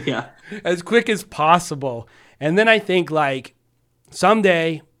 Yeah. As quick as possible. And then I think like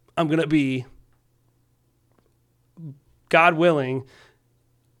someday I'm going to be, God willing,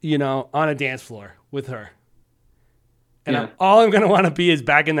 on a dance floor with her. And all I'm going to want to be is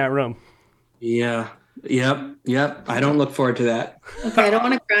back in that room. Yeah. Yep. I don't look forward to that. Okay, I don't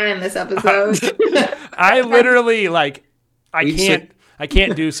want to cry in this episode. I literally like, I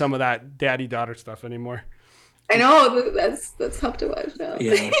can't do some of that daddy-daughter stuff anymore. I know, that's tough to watch now.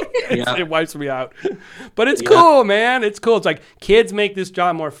 Yeah. It wipes me out. But it's cool, man. It's cool. It's like kids make this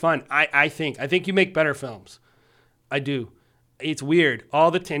job more fun. I think you make better films. I do. It's weird. All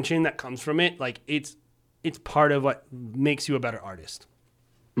the tension that comes from it, like it's part of what makes you a better artist.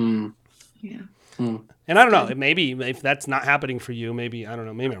 Yeah. And I don't know, maybe if that's not happening for you, maybe, I don't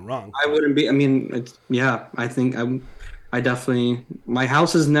know, maybe I'm wrong. I wouldn't be, I mean, I think I definitely, my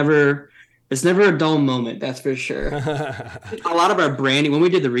house has never It's never a dull moment, that's for sure. A lot of our branding, when we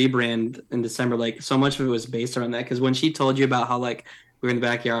did the rebrand in December, like so much of it was based around that. Because when she told you about how like we were in the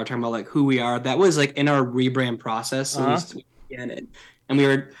backyard talking about like who we are, that was like in our rebrand process. So we began it, and we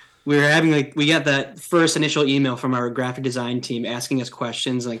were having like we got that first initial email from our graphic design team asking us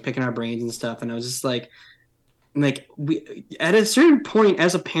questions, like picking our brains and stuff, and I was just like we at a certain point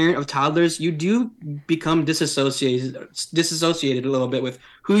as a parent of toddlers, you do become disassociated a little bit with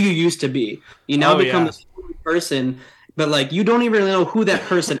who you used to be. You now become this person, but like you don't even really know who that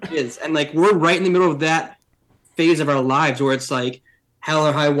person is, and like we're right in the middle of that phase of our lives where it's like hell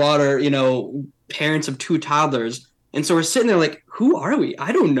or high water, you know, parents of 2 toddlers. And so we're sitting there like, who are we?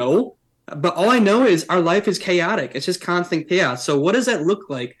 I don't know. But all I know is our life is chaotic. It's just constant chaos. So what does that look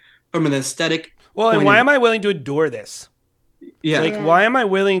like from an aesthetic? Well, and why am I willing to endure this? Yeah. Like, why am I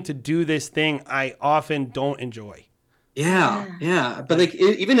willing to do this thing I often don't enjoy? Yeah. But like,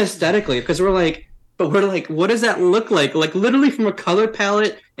 even aesthetically, because we're like, what does that look like? Like literally from a color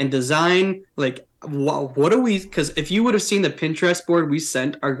palette and design, like, what are we? Because if you would have seen the Pinterest board we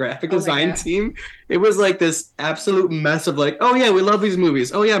sent our graphic design team, it was like this absolute mess of like, oh yeah, we love these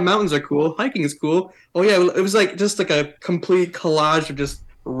movies. Oh yeah, mountains are cool. Hiking is cool. Oh yeah, it was like just like a complete collage of just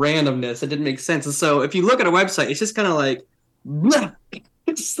randomness. It didn't make sense. And so if you look at a website, it's just kind of like, bleh.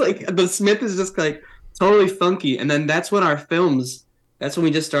 It's like the Smith is just like totally funky. And then that's when our films. That's when we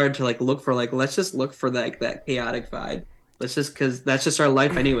just started to like look for like let's just look for like that chaotic vibe. Let's just because that's just our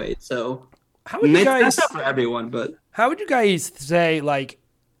life anyway. So. How would you guys? That's not for everyone, but how would you guys say, like,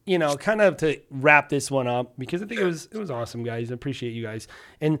 you know, kind of to wrap this one up, because I think it was awesome, guys. I appreciate you guys.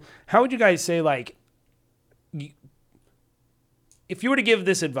 And how would you guys say, like, if you were to give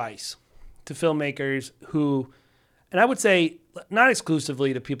this advice to filmmakers who, and I would say not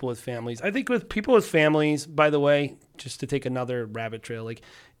exclusively to people with families. I think with people with families, by the way, just to take another rabbit trail, like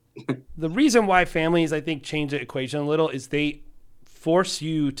the reason why families, I think, change the equation a little is they force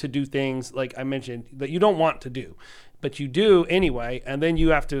you to do things like I mentioned that you don't want to do, but you do anyway. And then you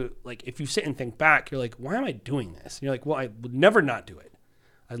have to, like, if you sit and think back, you're like, why am I doing this? And you're like, well, I would never not do it.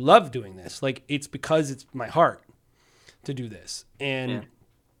 I love doing this. Like, it's because it's my heart to do this. And,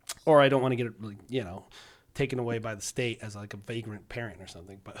 or I don't want to get it, you know, taken away by the state as like a vagrant parent or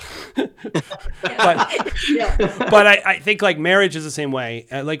something. But, but I think like marriage is the same way.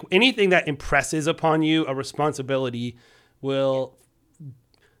 Like anything that impresses upon you a responsibility will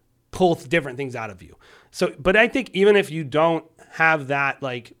pull different things out of you. So, but I think even if you don't have that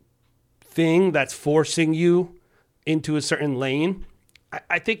like thing that's forcing you into a certain lane,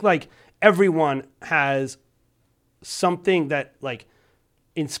 I think like everyone has something that like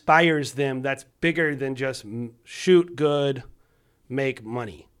inspires them that's bigger than just shoot good, make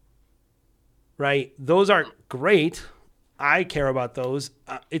money. Right? Those are great. I care about those.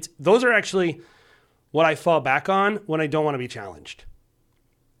 Those are actually what I fall back on when I don't want to be challenged.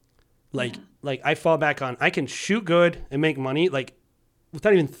 Like I fall back on, I can shoot good and make money, like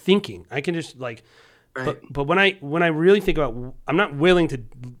without even thinking. I can just like, right. But when I really think about, I'm not willing to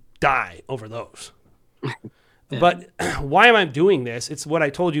die over those. Yeah. But why am I doing this? It's what I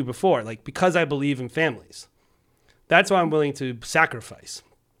told you before, like because I believe in families. That's why I'm willing to sacrifice.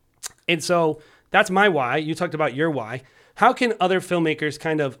 And so that's my why. You talked about your why. How can other filmmakers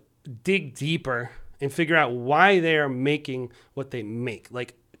kind of dig deeper and figure out why they're making what they make?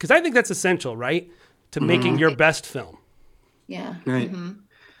 Like, because I think that's essential, right? To making your best film. Yeah. Right. Mm-hmm.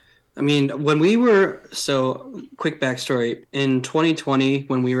 I mean, when we were, so quick backstory, in 2020,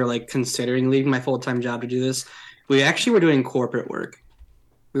 when we were like considering leaving my full-time job to do this, we actually were doing corporate work.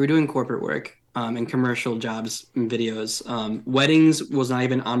 And commercial jobs and videos. Weddings was not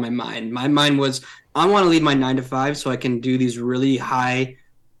even on my mind. My mind was, I want to leave my 9-to-5 so I can do these really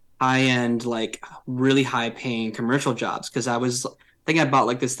high-end, like really high-paying commercial jobs. Because I think I bought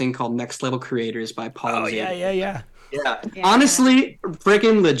like this thing called Next Level Creators by Paul. Oh, yeah. Honestly,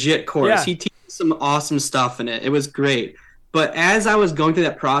 freaking legit course. Yeah. He teaches some awesome stuff in it. It was great. But as I was going through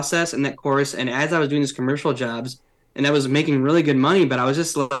that process and that course, and as I was doing these commercial jobs, and I was making really good money, but I was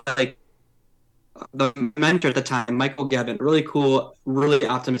just like, the mentor at the time, Michael Gavin, really cool, really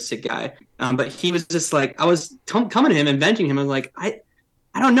optimistic guy. But he was just like, I was coming to him and venting him. I was like, I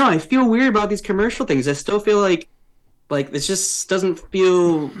don't know. I feel weird about these commercial things. I still feel like it just doesn't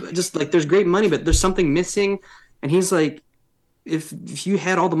feel just like there's great money, but there's something missing. And he's like, if you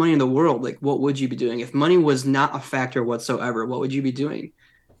had all the money in the world, like what would you be doing? If money was not a factor whatsoever, what would you be doing?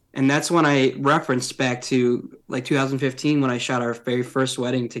 And that's when I referenced back to like 2015 when I shot our very first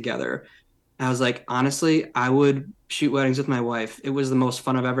wedding together. I was like, honestly, I would shoot weddings with my wife. It was the most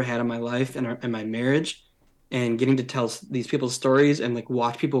fun I've ever had in my life and in my marriage. and getting to tell these people's stories and like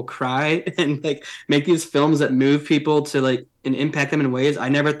watch people cry and like make these films that move people to like and impact them in ways I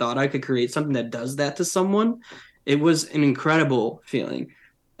never thought I could create something that does that to someone. It was an incredible feeling.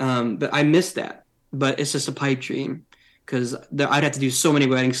 But I missed that. But it's just a pipe dream because I'd have to do so many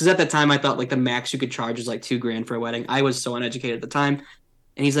weddings. Because at that time, I thought like the max you could charge is like $2,000 for a wedding. I was so uneducated at the time.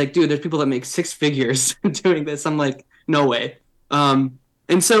 And he's like, dude, there's people that make 6 figures doing this. I'm like, no way.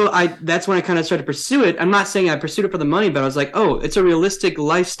 And so that's when I kind of started to pursue it. I'm not saying I pursued it for the money, but I was like, oh, it's a realistic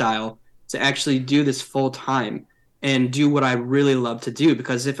lifestyle to actually do this full time and do what I really love to do.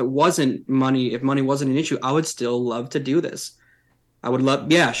 Because if money wasn't an issue, I would still love to do this. I would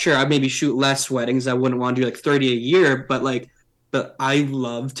love, yeah, sure. I'd maybe shoot less weddings. I wouldn't want to do like 30 a year, but I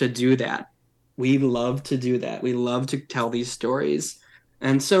love to do that. We love to do that. We love to tell these stories.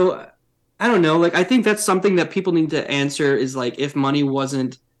 And so I don't know, like I think that's something that people need to answer is like if money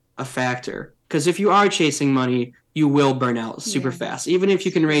wasn't a factor. Because if you are chasing money, you will burn out super fast, even if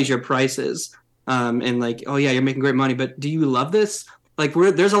you can raise your prices. And like, oh yeah, you're making great money, but do you love this? Like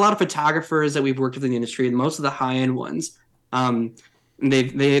there's a lot of photographers that we've worked with in the industry, and most of the high-end ones.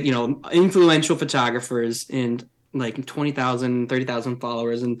 They influential photographers and like 20,000, 30,000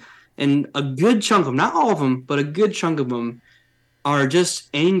 followers, and a good chunk of them, not all of them, but a good chunk of them are just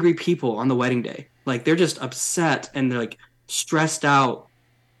angry people on the wedding day. Like they're just upset and they're like stressed out.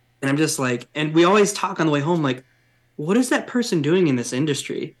 And I'm just like, and we always talk on the way home, like, what is that person doing in this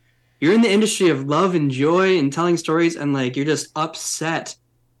industry? You're in the industry of love and joy and telling stories, and like you're just upset.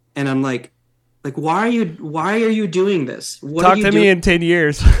 And I'm like, why are you doing this? Talk to me in 10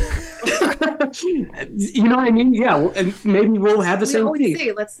 years. You know what I mean? Yeah, and maybe we'll have the same thing.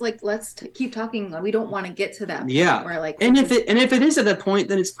 Say, let's keep talking. We don't want to get to that point. Yeah, where like, and if it is at that point,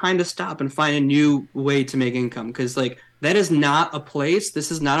 then it's time to stop and find a new way to make income, because like that is not a place.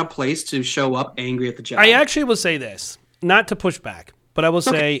 This is not a place to show up angry at the job. I actually will say this, not to push back, but I will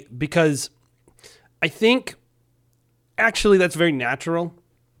say, because I think actually that's very natural.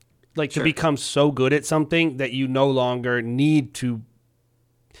 Like to become so good at something that you no longer need to.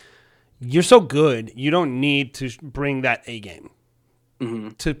 You're so good, you don't need to bring that A game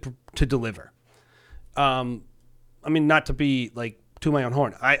to deliver. I mean, not to be like to my own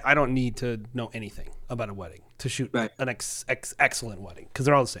horn. I don't need to know anything about a wedding to shoot an excellent wedding, because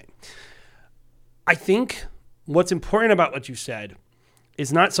they're all the same. I think what's important about what you said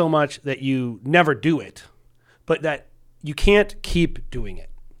is not so much that you never do it, but that you can't keep doing it.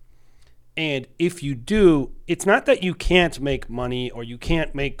 And if you do, it's not that you can't make money or you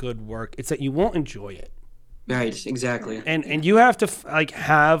can't make good work. It's that you won't enjoy it. Right, exactly. And you have to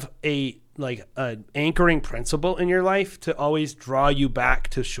have an anchoring principle in your life to always draw you back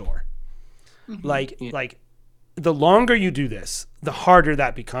to shore. Mm-hmm. Like the longer you do this, the harder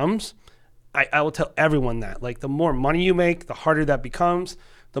that becomes. I will tell everyone that. Like the more money you make, the harder that becomes.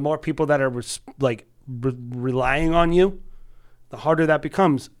 The more people that are relying on you, the harder that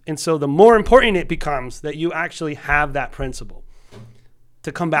becomes. And so the more important it becomes that you actually have that principle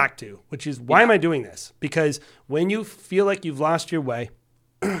to come back to, which is, why am I doing this? Because when you feel like you've lost your way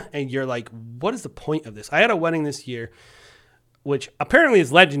and you're like, what is the point of this? I had a wedding this year, which apparently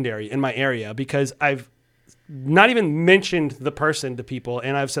is legendary in my area, because I've not even mentioned the person to people.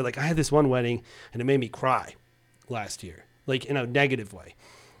 And I've said, like, I had this one wedding and it made me cry last year, like in a negative way.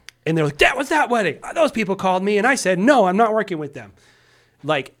 And they're like, that was that wedding. Those people called me. And I said, no, I'm not working with them.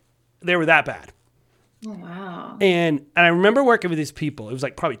 Like, they were that bad. Oh, wow. And I remember working with these people. It was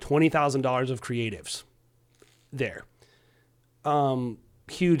like probably $20,000 of creatives there.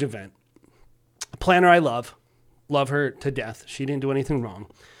 Huge event. A planner I love her to death. She didn't do anything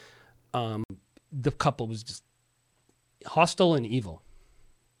wrong. The couple was just hostile and evil.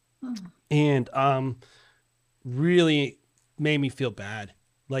 And really made me feel bad.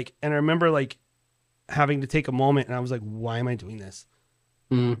 Like, and I remember like having to take a moment, and I was like, why am I doing this?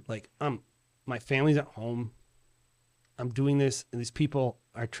 Like, my family's at home. I'm doing this, and these people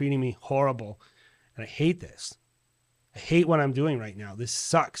are treating me horrible, and I hate this. I hate what I'm doing right now. This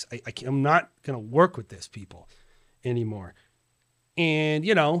sucks. I'm not going to work with this people anymore. And,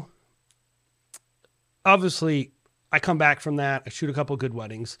 you know, obviously I come back from that. I shoot a couple good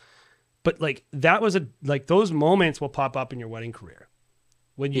weddings, but like that was those moments will pop up in your wedding career.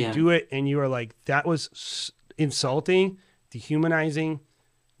 When you do it and you are like, that was insulting, dehumanizing,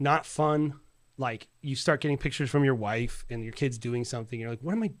 not fun. Like you start getting pictures from your wife and your kids doing something. You're like,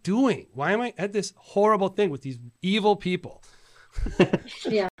 what am I doing? Why am I at this horrible thing with these evil people?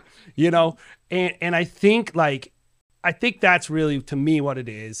 Yeah. You know? And I think that's really, to me, what it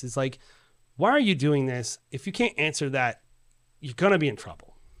is. It's like, why are you doing this? If you can't answer that, you're going to be in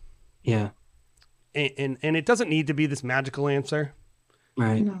trouble. Yeah. And it doesn't need to be this magical answer.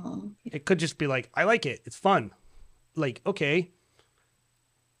 Right. No. It could just be like, I like it. It's fun. Like, okay.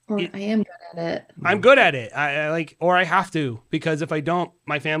 Or I am good at it. I'm good at it. I like, or I have to, because if I don't,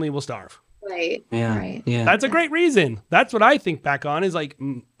 my family will starve. Right. Yeah. Right. Yeah. That's a great reason. That's what I think back on is like,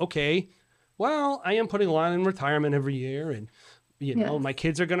 okay, well, I am putting a lot in retirement every year. And, you know, my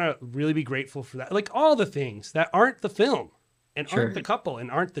kids are going to really be grateful for that. Like all the things that aren't the film and aren't the couple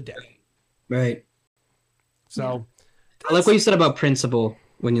and aren't the day. Right. So I like what you said about principle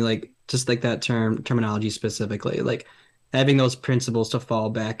when you like, just like that terminology specifically, like having those principles to fall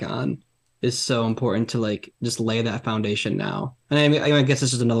back on is so important to like just lay that foundation now. And I mean, I guess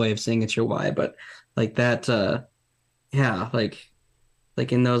this is another way of saying it's your why, but like that, yeah, like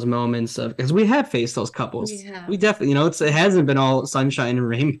in those moments of, because we have faced those couples. We definitely, you know, it hasn't been all sunshine and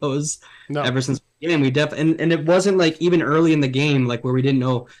rainbows ever since the beginning. We definitely, and it wasn't like even early in the game, like where we didn't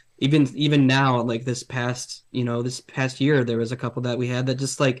know, even now, like this past year, there was a couple that we had that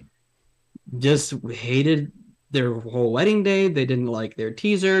just hated their whole wedding day. They didn't like their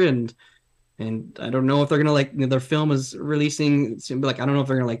teaser, and I don't know if they're gonna like, you know, their film is releasing soon, but like I don't know if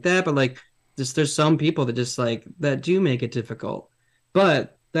they're gonna like that, but like just there's some people that just like that do make it difficult.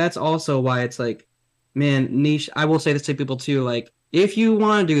 But that's also why it's like, man, niche. I will say this to people too, like if you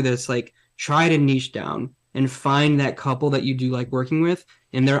want to do this, like try to niche down and find that couple that you do like working with.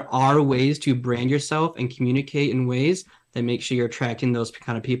 And there are ways to brand yourself and communicate in ways that make sure you're attracting those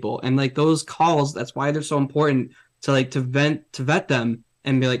kind of people. And like those calls, that's why they're so important to like to vet them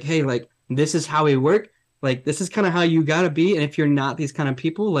and be like, hey, like this is how we work. Like this is kind of how you gotta be. And if you're not these kind of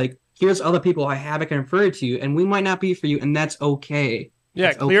people, like here's other people I can refer to you, and we might not be for you, and that's okay. Yeah,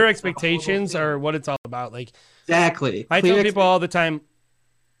 that's clear okay. expectations are what it's all about. Like exactly. I tell people all the time,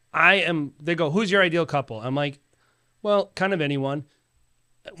 they go, who's your ideal couple? I'm like, well, kind of anyone,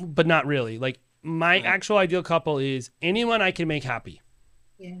 but not really. Like my actual ideal couple is anyone I can make happy.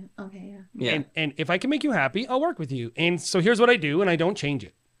 Yeah. Okay. Yeah. And if I can make you happy, I'll work with you. And so here's what I do, and I don't change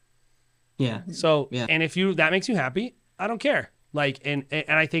it. Yeah. So, and if that makes you happy, I don't care. Like, and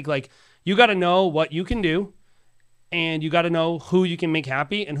I think like you got to know what you can do, and you got to know who you can make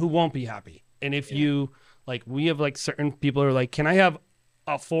happy and who won't be happy. And if you like, we have like certain people are like, can I have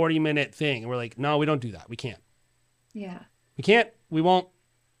a 40-minute thing? And we're like, no, we don't do that. We can't. Yeah. We can't. We won't.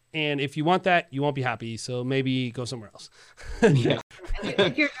 And if you want that, you won't be happy. So maybe go somewhere else. Yeah.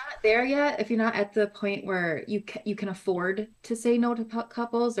 If you're not there yet, if you're not at the point where you can afford to say no to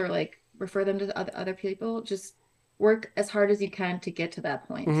couples or like refer them to other people, just work as hard as you can to get to that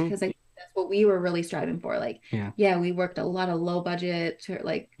point. Because I think that's what we were really striving for. Like, we worked a lot of low budget to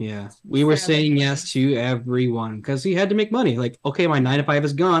like. Yeah, we were saying yes to everyone because he had to make money. Like, okay, my 9 to 5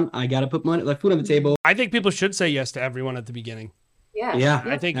 is gone. I got to put money, like food on the table. I think people should say yes to everyone at the beginning. Yeah.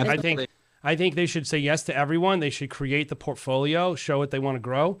 I think they should say yes to everyone. They should create the portfolio, show what they want to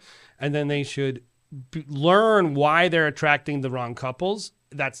grow, and then they should learn why they're attracting the wrong couples.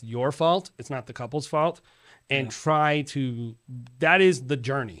 That's your fault. It's not the couple's fault. And try to, that is the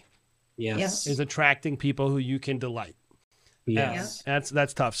journey. Yes. Is attracting people who you can delight. Yes.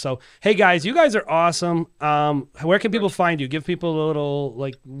 That's tough. So, hey guys, you guys are awesome. Where can people find you? Give people a little,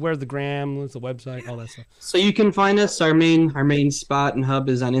 like, where's the gram, where's the website, all that stuff. So you can find us. Our main spot and hub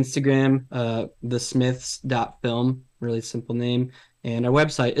is on Instagram, thesmiths.film, really simple name. And our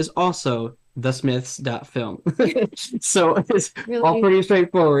website is also thesmiths.film. So it's really, all pretty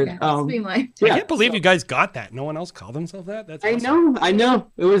straightforward. I can't believe you guys got that. No one else called themselves that. That's awesome. I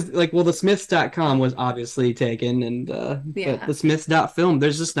know. It was like, well, thesmiths.com was obviously taken, and but thesmiths.film.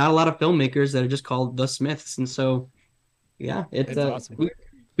 There's just not a lot of filmmakers that are just called the Smiths, and so it's awesome.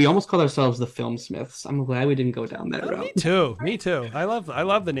 We almost called ourselves the Film Smiths. I'm glad we didn't go down that route. Me too. I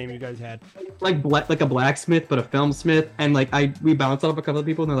love the name you guys had. Like a blacksmith, but a film smith, and like we bounced off a couple of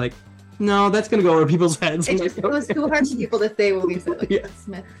people, and they're like, no, that's gonna go over people's heads. It was too hard for people to say when we said like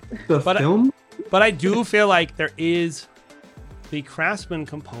Smith. Film? But I do feel like there is the craftsman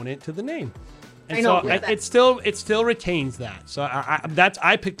component to the name. And it still retains that. So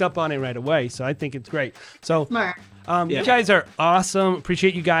I picked up on it right away. So I think it's great. So smart. You guys are awesome.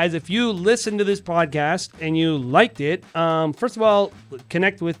 Appreciate you guys. If you listen to this podcast and you liked it, first of all,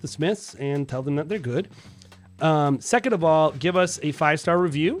 connect with the Smiths and tell them that they're good. Second of all, give us a 5-star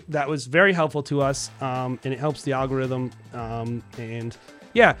review. That was very helpful to us, and it helps the algorithm. And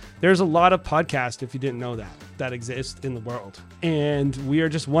there's a lot of podcasts, if you didn't know that exist in the world, and we are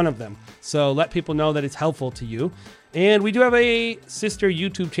just one of them. So let people know that it's helpful to you. And we do have a sister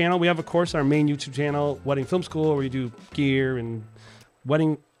YouTube channel. We have, of course, our main YouTube channel, Wedding Film School, where we do gear and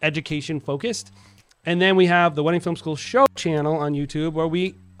wedding education focused. And then we have the Wedding Film School show channel on YouTube, where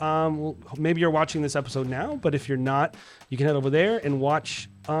we well, maybe you're watching this episode now, but if you're not, you can head over there and watch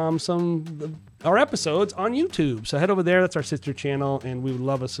our episodes on YouTube. So head over there. That's our sister channel, and we would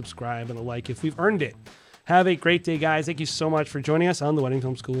love a subscribe and a like if we've earned it. Have a great day, guys. Thank you so much for joining us on the Wedding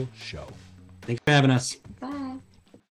Film School Show. Thanks for having us. Bye.